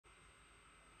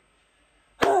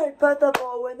put the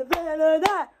ball in the Villa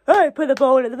net. Hey, put the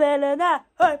ball in the Villa net.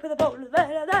 Hey, put the ball in the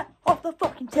Villa net. Half the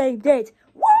fucking team did.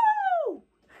 Woo!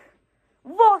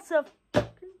 What a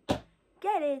fucking...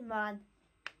 Get in, man.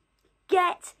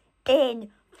 Get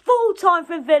in. Full time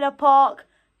from Villa Park.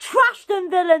 Aston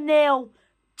Villa 0.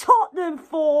 Tottenham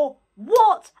 4.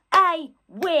 What a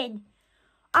win.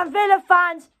 And Villa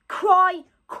fans, cry,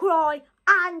 cry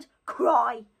and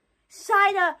cry.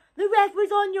 Say that the ref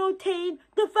was on your team,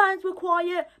 the fans were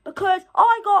quiet because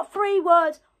I got 3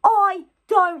 words. I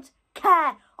don't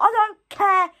care. I don't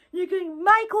care. You can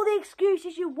make all the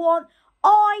excuses you want.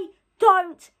 I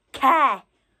don't care.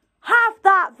 Have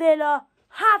that, Villa.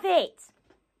 Have it.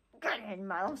 Get in,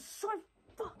 man. I'm so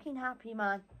fucking happy,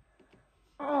 man.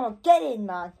 Oh, get in,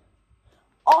 man.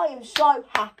 I am so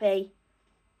happy.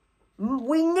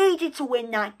 We needed to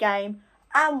win that game,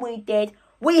 and we did.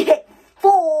 We hit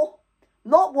 4,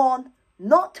 not 1,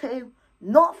 not 2,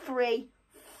 not 3,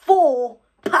 4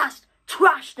 past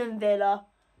Aston Villa.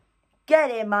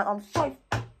 Get in, man.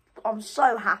 I'm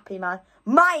so happy, man.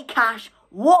 My Cash,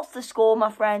 what's the score,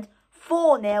 my friend?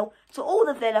 4-0. To all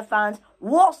the Villa fans,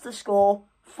 what's the score?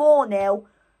 4-0.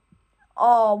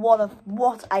 Oh,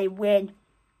 what a win.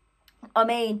 I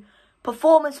mean,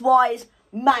 performance-wise,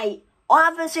 mate, I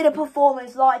haven't seen a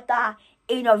performance like that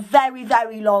in a very,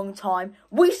 very long time.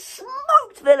 We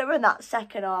smoked Villa in that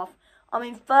second half. I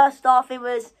mean, first half it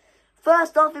was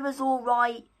all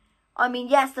right. I mean,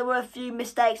 yes, there were a few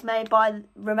mistakes made by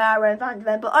Romero and Van de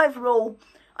Ven, but overall,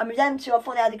 I mean, them two, I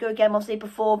thought they had a good game, obviously,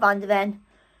 before Van de Ven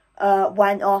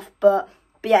went off. But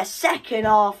yeah, second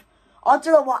half, I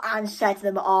don't know what Ange said to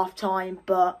them at half time,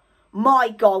 but my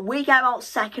God, we came out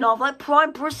second half like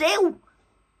prime Brazil.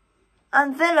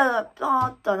 And Villa, oh,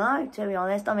 I don't know, to be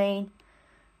honest. I mean,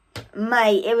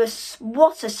 mate, it was,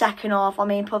 what a second half. I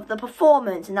mean, the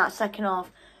performance in that second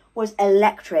half was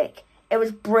electric. It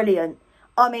was brilliant.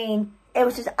 I mean, it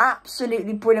was just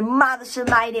absolutely brilliant. Maddison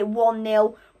made it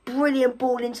 1-0. Brilliant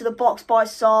ball into the box by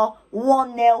Sarr.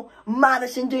 1-0.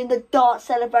 Maddison doing the dart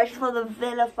celebration for the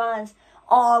Villa fans.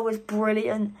 Oh, it was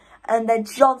brilliant. And then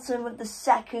Johnson with the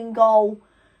second goal.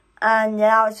 And yeah,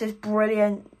 that was just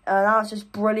brilliant. That was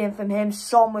just brilliant from him.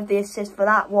 Son with the assist for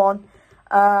that one.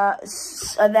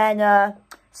 And then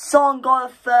Son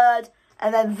got a third.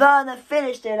 And then Werner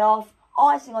finished it off.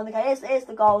 Icing on the cake. Here's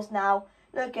the goals now.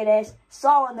 Look at this.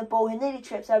 Sarr on the ball. He nearly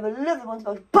trips over. Lovely one to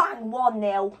go. Bang!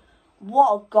 1-0.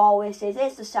 What a goal this is.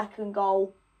 Here's the second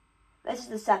goal. This is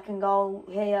the second goal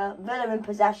here. Villa in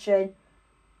possession.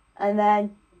 And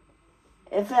then,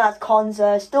 I think that's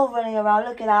Konza. Still running around.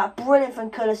 Look at that. Brilliant from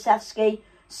Kulusevski.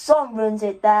 Son runs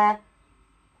it there.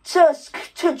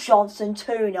 To Johnson.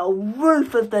 2-0.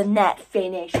 Roof of the net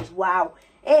finish as well.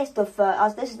 Here's the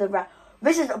first. This is the...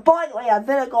 by the way,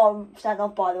 Villa got sent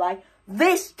off, by the way.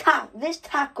 This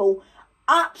tackle,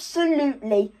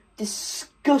 absolutely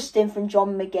disgusting from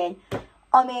John McGinn.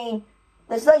 I mean,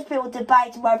 there's those people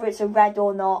debating whether it's a red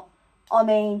or not. I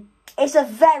mean, it's a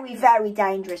very, very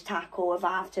dangerous tackle, if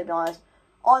I have to be honest.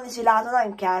 Honestly, lads, I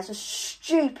don't care. It's a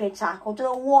stupid tackle.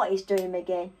 Don't know what he's doing,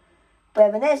 McGinn.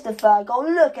 But then there's the third goal.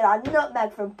 Look at that.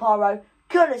 Nutmeg from Porro.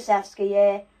 Kulusevski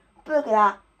here. Look at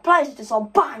that. Plays it just on.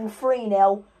 Bang.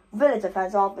 3-0. Villa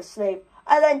defence half asleep.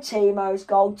 And then Timo's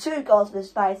goal. 2 goals in the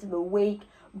space of a week.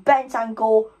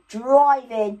 Bentancur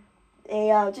driving.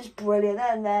 Just brilliant.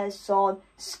 And there's Son.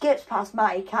 Skips past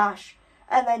Matty Cash.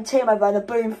 And then Timo Werner.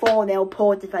 Boom. 4-0.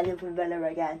 Poor defending from Villa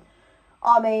again.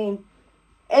 I mean,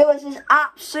 it was just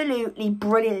absolutely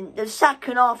brilliant. The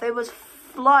second half, it was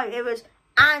flow. It was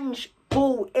Ange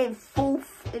ball in full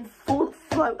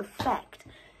flow effect.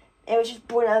 It was just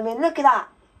brilliant. I mean, look at that.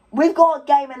 We've got a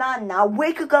game in hand now.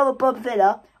 We could go above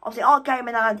Villa. Obviously, our game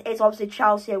in hand is obviously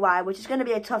Chelsea away, which is going to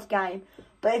be a tough game.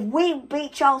 But if we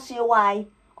beat Chelsea away,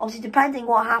 obviously depending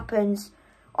what happens,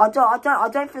 I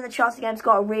don't think the Chelsea game's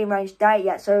got a rearranged date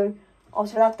yet. So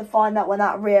obviously we'll have to find out when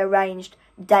that rearranged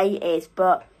date is.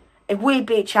 But if we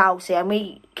beat Chelsea and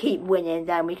we keep winning,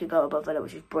 then we could go above Villa,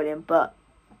 which is brilliant. But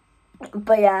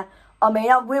yeah, I mean,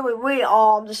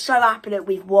 I'm just so happy that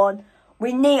we've won.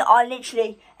 I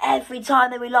literally, every time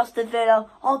that we lost to Villa,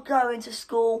 I'll go into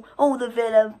school, all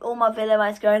my Villa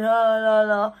mates going, la, la,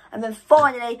 la. And then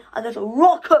finally, I go to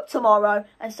rock up tomorrow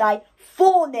and say,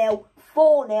 4-0,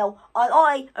 4-0. And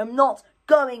I am not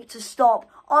going to stop.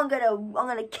 I'm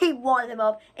gonna keep winding them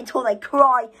up until they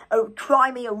cry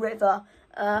me a river.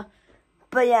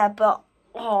 But yeah,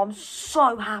 I'm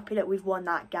so happy that we've won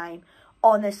that game.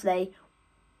 Honestly,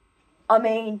 I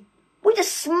mean, we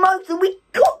just smoked them. We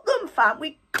cooked them, fam.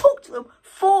 We cooked them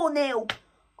 4-0.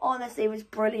 Honestly, it was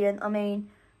brilliant. I mean,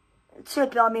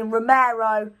 I mean,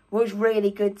 Romero was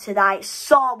really good today.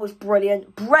 Sarr was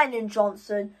brilliant. Brennan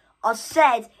Johnson, I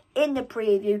said in the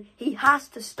preview, he has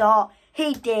to start.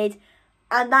 He did.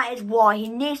 And that is why he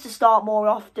needs to start more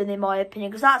often, in my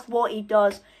opinion, because that's what he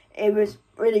does. It was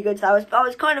really good today. I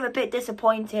was kind of a bit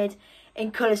disappointed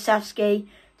in Kulusevski,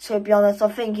 to be honest. I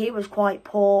think he was quite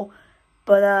poor.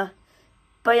 But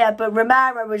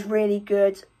Romero was really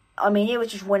good. I mean, he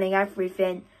was just winning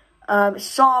everything.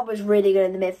 Sarr was really good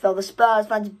in the midfield. The Spurs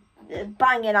fans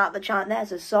banging out the chant,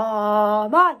 there's a Sarr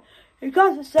man who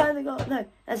comes from Senegal. No,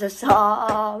 there's a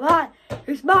Sarr man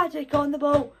who's magic on the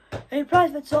ball. He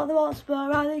plays for Tottenham Hotspur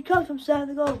and he comes from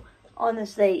Senegal.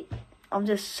 Honestly, I'm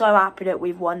just so happy that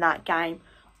we've won that game.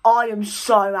 I am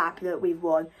so happy that we've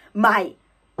won. Mate,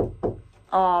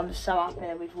 I'm so happy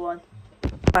that we've won.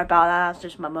 Sorry about that, that's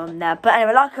just my mum there. But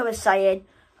anyway, like I was saying,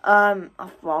 I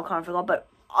can't forget, but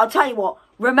I'll tell you what,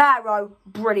 Romero,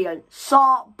 brilliant.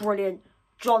 Sarr, brilliant.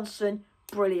 Johnson,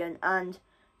 brilliant. And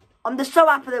I'm just so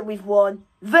happy that we've won.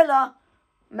 Villa,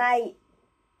 mate,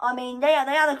 I mean, they had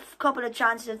a couple of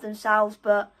chances themselves,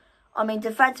 but, I mean,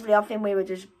 defensively, I think we were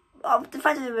just,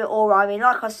 defensively we were alright. I mean,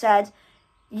 like I said,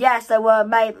 yes, they were,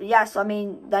 I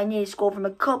mean, they needed to score from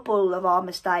a couple of our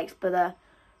mistakes, when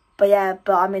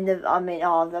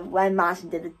Madison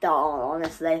did the dart,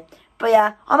 honestly. But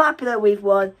yeah, I'm happy that we've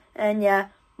won, and yeah,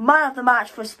 man of the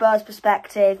match for Spurs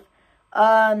perspective.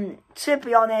 To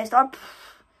be honest, I'd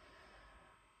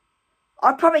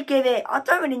probably give it, I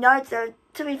don't really know, to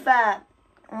be fair.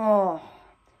 I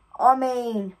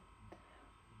mean,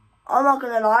 I'm not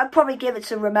going to lie, I'd probably give it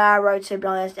to Romero, to be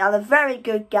honest. He had a very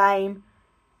good game.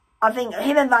 I think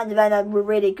him and Van de Ven were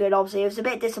really good, obviously. It was a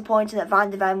bit disappointing that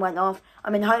Van de Ven went off. I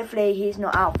mean, hopefully he's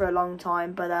not out for a long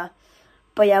time. But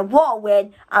yeah, what a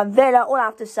win. And Villa, all I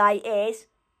have to say is,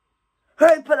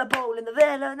 who put the ball in the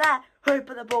Villa net? Who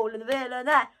put the ball in the Villa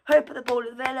net? Who put the ball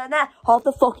in the Villa net? Half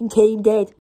the fucking team did.